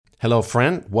Hello,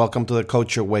 friend. Welcome to the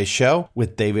Coach Your Way Show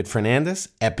with David Fernandez,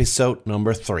 episode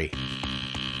number 3.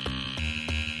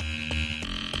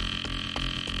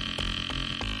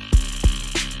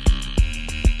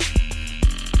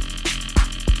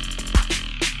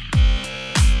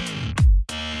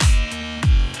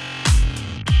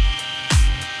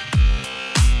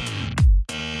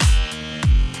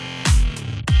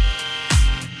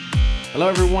 Hello,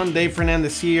 everyone. Dave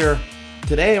Fernandez here.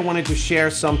 Today, I wanted to share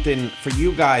something for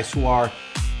you guys who are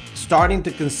starting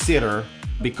to consider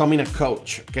becoming a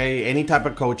coach, okay? Any type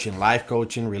of coaching, life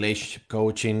coaching, relationship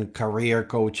coaching, career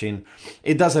coaching.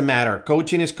 It doesn't matter.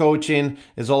 Coaching is coaching.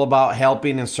 It's all about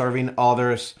helping and serving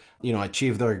others,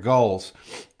 achieve their goals.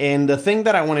 And the thing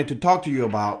that I wanted to talk to you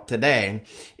about today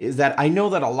is that I know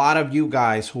that a lot of you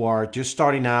guys who are just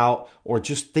starting out or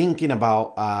just thinking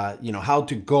about, how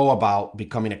to go about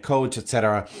becoming a coach,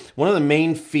 etc. One of the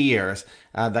main fears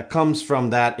that comes from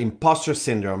that imposter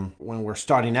syndrome when we're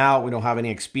starting out, we don't have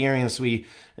any experience,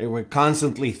 we're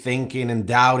constantly thinking and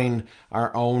doubting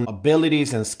our own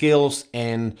abilities and skills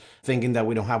and thinking that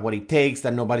we don't have what it takes,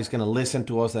 that nobody's going to listen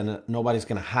to us, and nobody's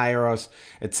going to hire us,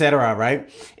 etc. Right?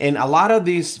 And a lot of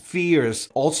these fears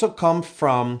also come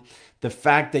from the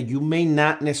fact that you may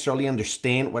not necessarily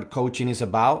understand what coaching is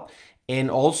about,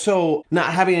 and also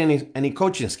not having any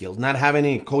coaching skills, not having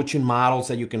any coaching models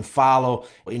that you can follow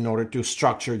in order to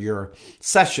structure your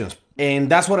sessions. And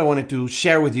that's what I wanted to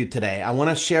share with you today. I want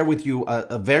to share with you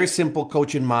a very simple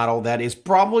coaching model that is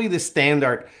probably the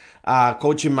standard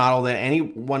coaching model that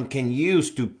anyone can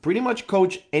use to pretty much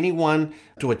coach anyone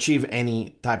to achieve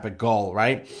any type of goal,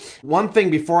 right? One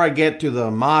thing before I get to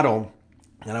the model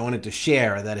that I wanted to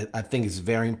share that I think is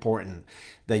very important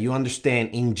that you understand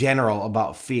in general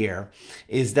about fear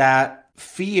is that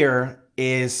fear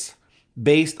is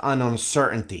based on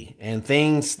uncertainty and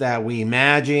things that we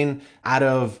imagine out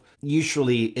of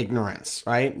usually ignorance,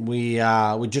 right? We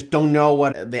just don't know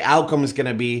what the outcome is going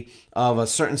to be of a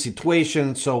certain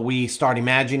situation, so we start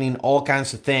imagining all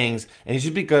kinds of things, and it's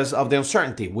just because of the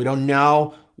uncertainty. We don't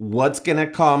know what's going to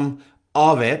come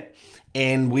of it,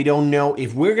 and we don't know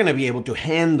if we're going to be able to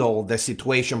handle the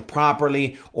situation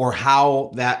properly or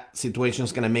how that situation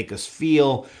is going to make us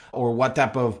feel or what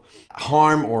type of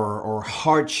harm or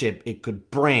hardship it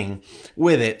could bring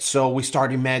with it. So we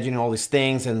start imagining all these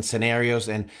things and scenarios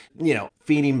and,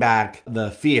 feeding back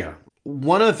the fear.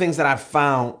 One of the things that I've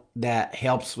found that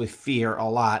helps with fear a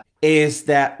lot is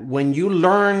that when you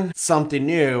learn something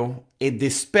new, it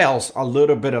dispels a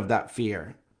little bit of that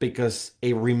fear, because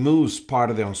it removes part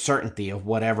of the uncertainty of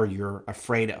whatever you're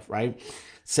afraid of, right?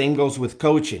 Same goes with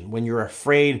coaching. When you're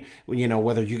afraid,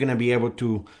 whether you're going to be able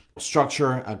to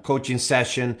structure a coaching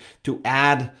session to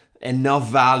add enough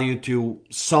value to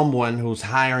someone who's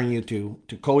hiring you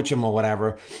to coach them or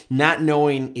whatever, not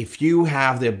knowing if you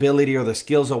have the ability or the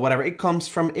skills or whatever, it comes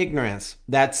from ignorance.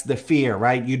 That's the fear,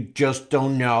 right? You just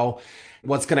don't know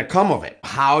what's going to come of it,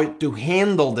 how to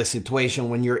handle the situation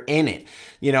when you're in it.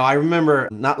 I remember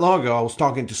not long ago, I was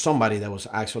talking to somebody that was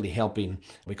actually helping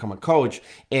become a coach,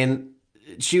 and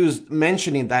she was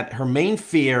mentioning that her main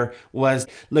fear was,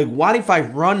 like, what if I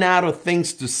run out of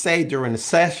things to say during a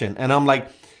session? And I'm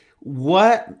like,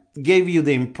 what gave you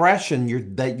the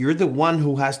impression that you're the one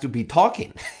who has to be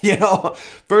talking? First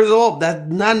of all,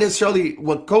 that's not necessarily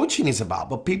what coaching is about,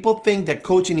 but people think that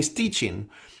coaching is teaching,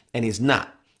 and it's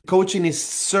not. Coaching is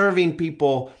serving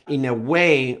people in a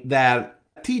way that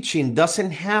teaching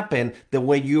doesn't happen the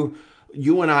way you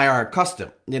and I are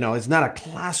accustomed. It's not a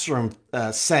classroom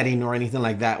setting or anything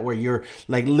like that where you're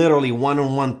like literally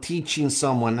one-on-one teaching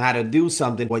someone how to do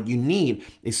something. What you need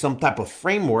is some type of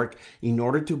framework in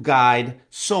order to guide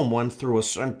someone through a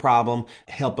certain problem,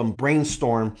 help them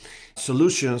brainstorm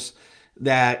solutions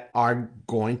that are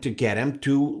going to get them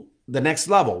to the next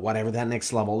level, whatever that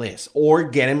next level is, or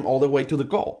get him all the way to the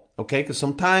goal. Okay, because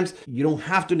sometimes you don't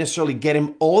have to necessarily get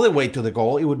him all the way to the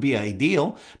goal. It would be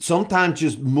ideal. Sometimes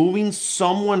just moving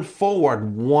someone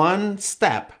forward one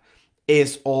step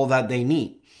is all that they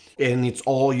need, and it's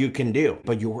all you can do.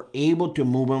 But you were able to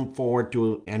move them forward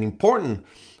to an important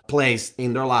place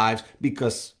in their lives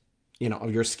because,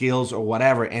 of your skills or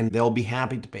whatever, and they'll be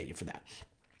happy to pay you for that.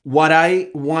 What I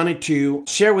wanted to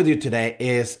share with you today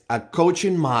is a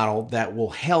coaching model that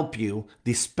will help you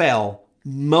dispel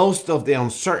most of the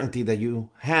uncertainty that you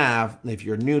have if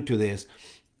you're new to this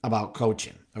about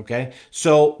coaching. Okay,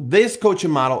 so this coaching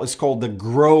model is called the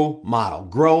GROW model.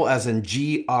 GROW as in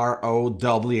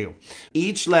GROW.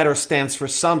 Each letter stands for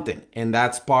something, and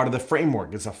that's part of the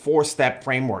framework. It's a 4-step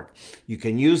framework. You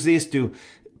can use this to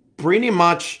pretty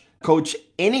much coach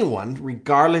anyone,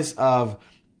 regardless of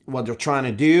what they're trying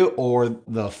to do or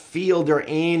the field they're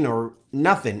in or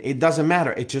nothing. It doesn't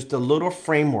matter. It's just a little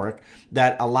framework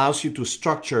that allows you to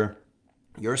structure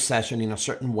your session in a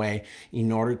certain way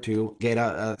in order to get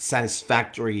a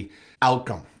satisfactory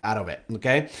outcome out of it.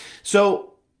 Okay.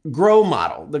 So GROW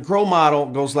model. The GROW model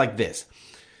goes like this.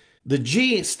 The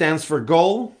G stands for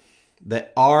goal, the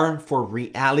R for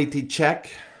reality check,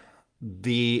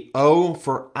 the O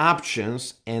for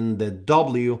options, and the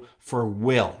W for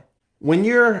will. When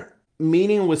you're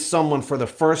meeting with someone for the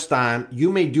first time,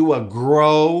 you may do a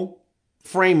GROW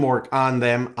framework on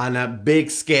them on a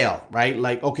big scale, right?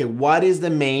 Like, okay, what is the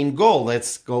main goal?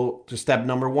 Let's go to step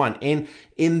number one. And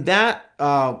in that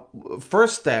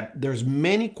first step, there's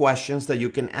many questions that you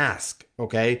can ask,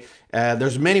 okay?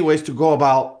 There's many ways to go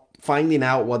about finding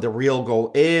out what the real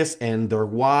goal is and their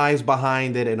whys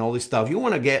behind it and all this stuff. You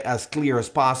want to get as clear as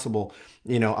possible,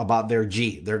 about their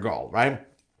G, their goal, right?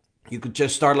 You could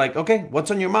just start like, okay,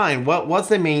 what's on your mind? What's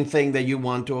the main thing that you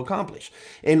want to accomplish?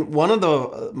 And one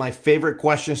of my favorite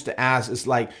questions to ask is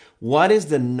like, what is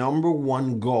the number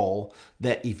one goal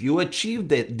that if you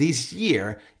achieved it this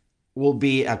year will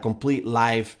be a complete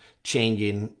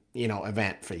life-changing,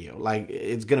 event for you? Like,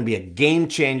 it's going to be a game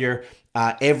changer.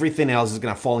 Everything else is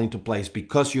going to fall into place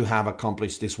because you have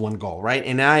accomplished this one goal, right?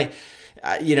 And I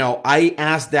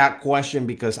ask that question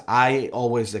because I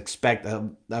always expect a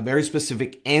very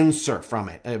specific answer from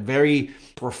it, a very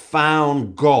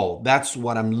profound goal. That's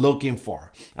what I'm looking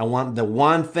for. I want the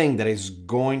one thing that is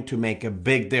going to make a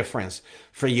big difference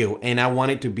for you. And I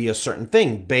want it to be a certain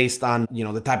thing based on,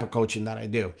 the type of coaching that I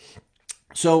do.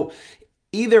 So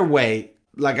either way,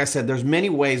 like I said, there's many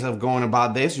ways of going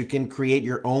about this. You can create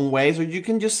your own ways, or you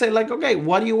can just say like, okay,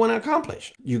 what do you want to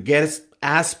accomplish? You get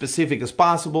as specific as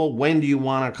possible. When do you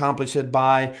want to accomplish it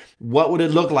by? What would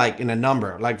it look like in a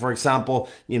number? Like, for example,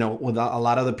 with a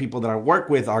lot of the people that I work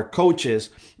with are coaches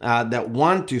that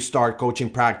want to start coaching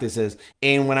practices.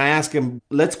 And when I ask them,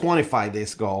 let's quantify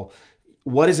this goal,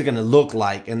 what is it going to look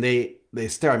like? And they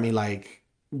stare at me like,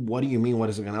 what do you mean? What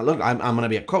is it going to look like? I'm going to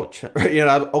be a coach.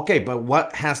 Okay, but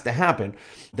what has to happen?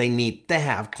 They need to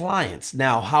have clients.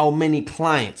 Now, how many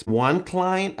clients? 1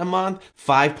 client a month,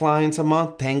 5 clients a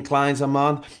month, 10 clients a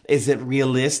month? Is it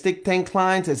realistic 10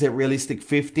 clients? Is it realistic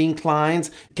 15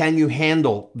 clients? Can you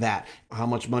handle that? How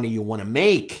much money you want to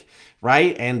make?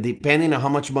 Right? And depending on how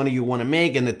much money you want to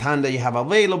make and the time that you have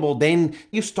available, then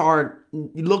you start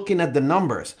looking at the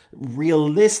numbers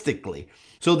realistically.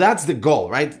 So that's the goal,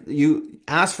 right? You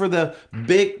ask for the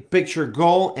big picture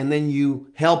goal, and then you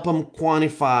help them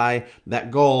quantify that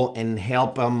goal and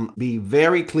help them be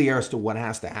very clear as to what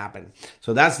has to happen.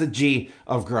 So that's the G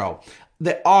of GROW.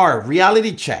 The R,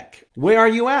 reality check. Where are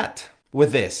you at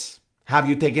with this? Have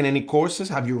you taken any courses?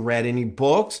 Have you read any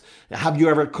books? Have you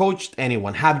ever coached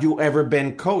anyone? Have you ever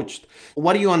been coached?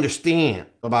 What do you understand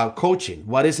about coaching?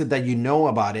 What is it that you know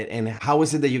about it? And how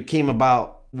is it that you came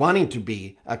about wanting to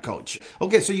be a coach?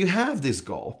 Okay, so you have this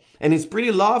goal and it's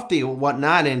pretty lofty and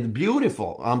whatnot and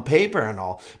beautiful on paper and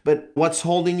all, but what's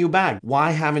holding you back?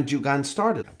 Why haven't you gotten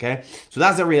started? Okay, so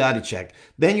that's the reality check.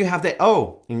 Then you have the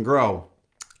O in GROW.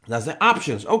 That's the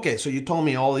options. Okay, so you told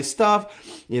me all this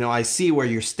stuff. I see where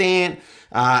you stand.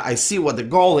 I see what the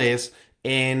goal is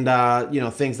and,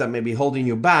 things that may be holding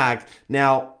you back.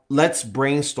 Now, let's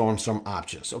brainstorm some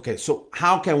options. Okay, so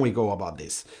how can we go about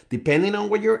this? Depending on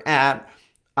where you're at,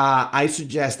 I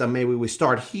suggest that maybe we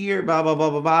start here, blah, blah,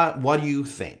 blah, blah, blah. What do you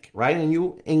think, right? And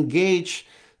you engage,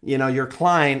 your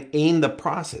client in the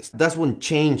process. That's when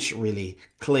change really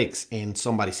clicks in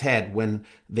somebody's head, when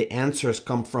the answers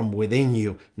come from within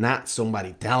you, not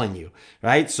somebody telling you,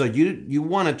 right? So you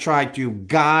want to try to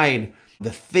guide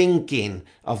the thinking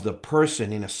of the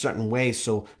person in a certain way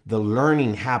so the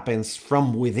learning happens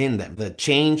from within them. The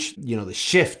change, the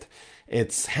shift,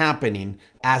 it's happening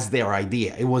as their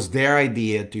idea. It was their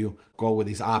idea to go with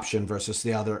this option versus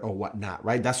the other or whatnot,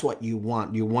 right? That's what you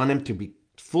want. You want them to be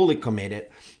fully committed,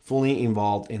 fully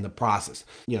involved in the process.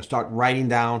 Start writing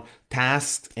down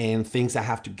tasks and things that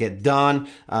have to get done.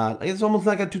 It's almost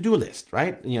like a to-do list,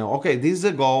 right? Okay, this is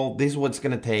a goal. This is what's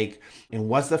going to take. And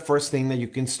what's the first thing that you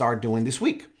can start doing this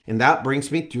week? And that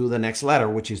brings me to the next letter,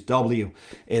 which is W.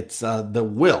 It's the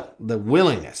will, the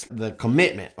willingness, the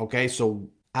commitment. Okay, so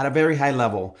at a very high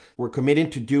level, we're committing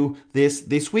to do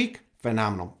this week.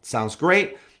 Phenomenal. Sounds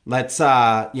great. Let's,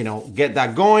 get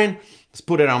that going. Let's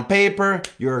put it on paper.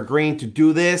 You're agreeing to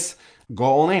do this. Go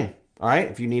all in. All right.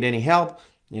 If you need any help,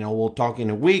 we'll talk in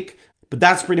a week. But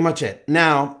that's pretty much it.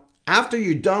 Now, after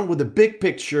you're done with the big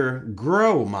picture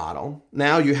GROW model,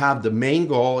 now you have the main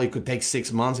goal. It could take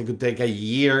 6 months. It could take a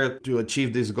year to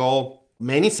achieve this goal.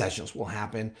 Many sessions will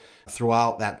happen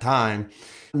throughout that time.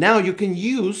 Now you can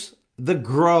use the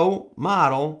GROW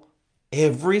model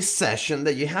every session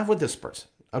that you have with this person.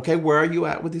 Okay, where are you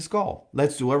at with this goal?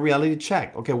 Let's do a reality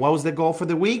check. Okay, what was the goal for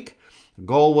the week? The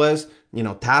goal was,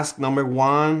 task number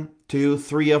 1, 2,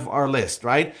 3 of our list,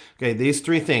 right? Okay, these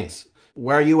 3 things.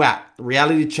 Where are you at?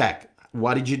 Reality check.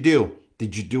 What did you do?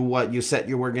 Did you do what you said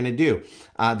you were going to do?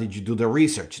 Did you do the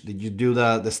research? Did you do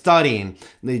the studying?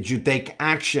 Did you take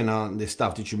action on this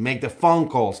stuff? Did you make the phone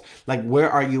calls? Like,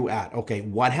 where are you at? Okay,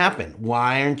 what happened?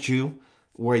 Why aren't you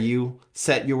where you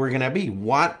said you were going to be?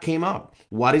 What came up?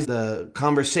 What is the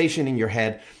conversation in your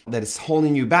head that is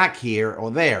holding you back here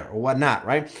or there or whatnot,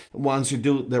 right? Once you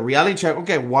do the reality check,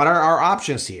 okay, what are our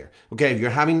options here? Okay, if you're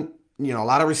having, a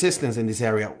lot of resistance in this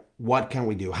area, what can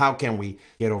we do? How can we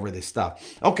get over this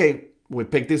stuff? Okay, we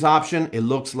pick this option. It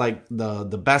looks like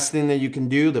the best thing that you can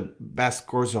do, the best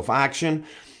course of action.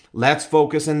 Let's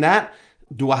focus on that.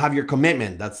 Do I have your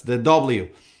commitment? That's the W,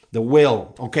 the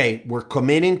will. Okay, we're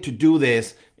committing to do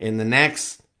this in the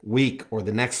next week or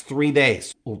the next 3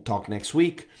 days. We'll talk next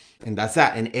week. And that's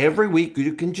that. And every week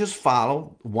you can just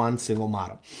follow one single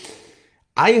model.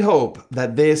 I hope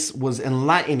that this was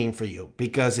enlightening for you,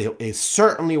 because it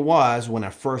certainly was when I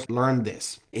first learned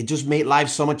this. It just made life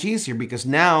so much easier, because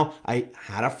now I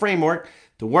had a framework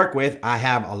to work with. I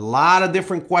have a lot of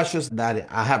different questions that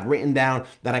I have written down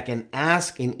that I can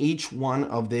ask in each one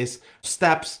of these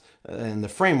steps in the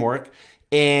framework.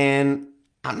 And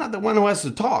I'm not the one who has to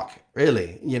talk,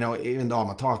 really, even though I'm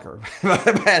a talker.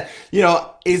 But,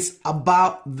 it's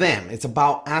about them. It's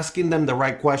about asking them the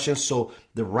right questions so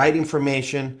the right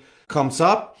information comes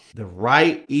up, the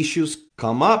right issues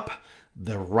come up,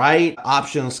 the right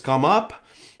options come up,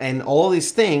 and all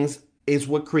these things is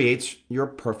what creates your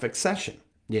perfect session.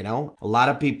 A lot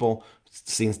of people,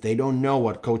 since they don't know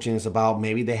what coaching is about,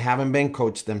 maybe they haven't been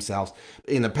coached themselves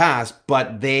in the past,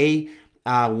 but they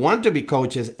want to be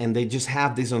coaches, and they just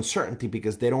have this uncertainty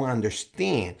because they don't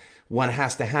understand what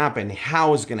has to happen,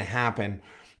 how it's going to happen.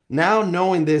 Now,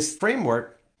 knowing this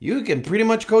framework, you can pretty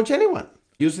much coach anyone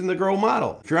using the GROW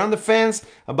model. If you're on the fence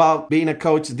about being a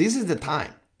coach, this is the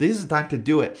time. This is the time to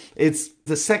do it. It's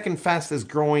the second fastest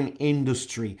growing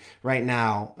industry right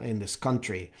now in this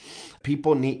country.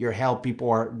 People need your help. People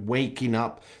are waking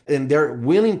up, and they're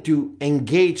willing to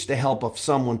engage the help of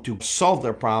someone to solve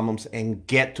their problems and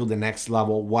get to the next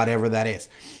level, whatever that is.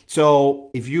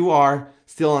 So if you are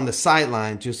still on the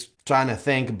sideline, just trying to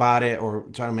think about it or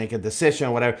trying to make a decision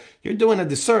or whatever, you're doing a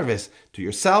disservice to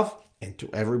yourself and to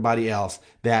everybody else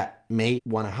that may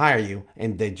want to hire you,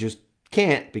 and they just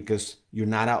can't because you're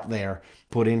not out there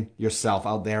putting yourself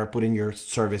out there, putting your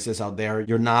services out there,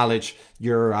 your knowledge,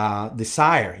 your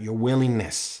desire, your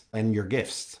willingness, and your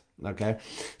gifts. Okay?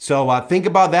 So think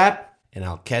about that, and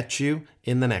I'll catch you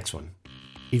in the next one.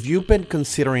 If you've been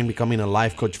considering becoming a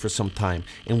life coach for some time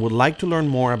and would like to learn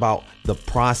more about the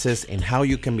process and how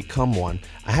you can become one,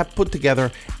 I have put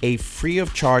together a free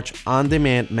of charge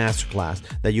on-demand masterclass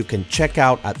that you can check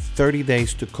out at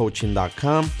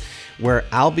 30daystocoaching.com, where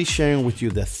I'll be sharing with you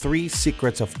the 3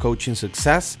 secrets of coaching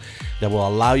success that will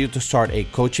allow you to start a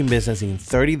coaching business in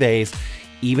 30 days,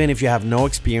 even if you have no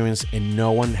experience and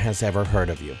no one has ever heard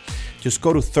of you. Just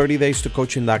go to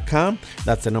 30daystocoaching.com.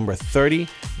 That's the number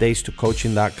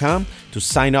 30daystocoaching.com to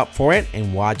sign up for it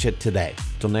and watch it today.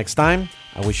 Till next time,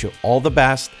 I wish you all the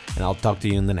best, and I'll talk to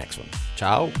you in the next one.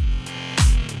 Ciao.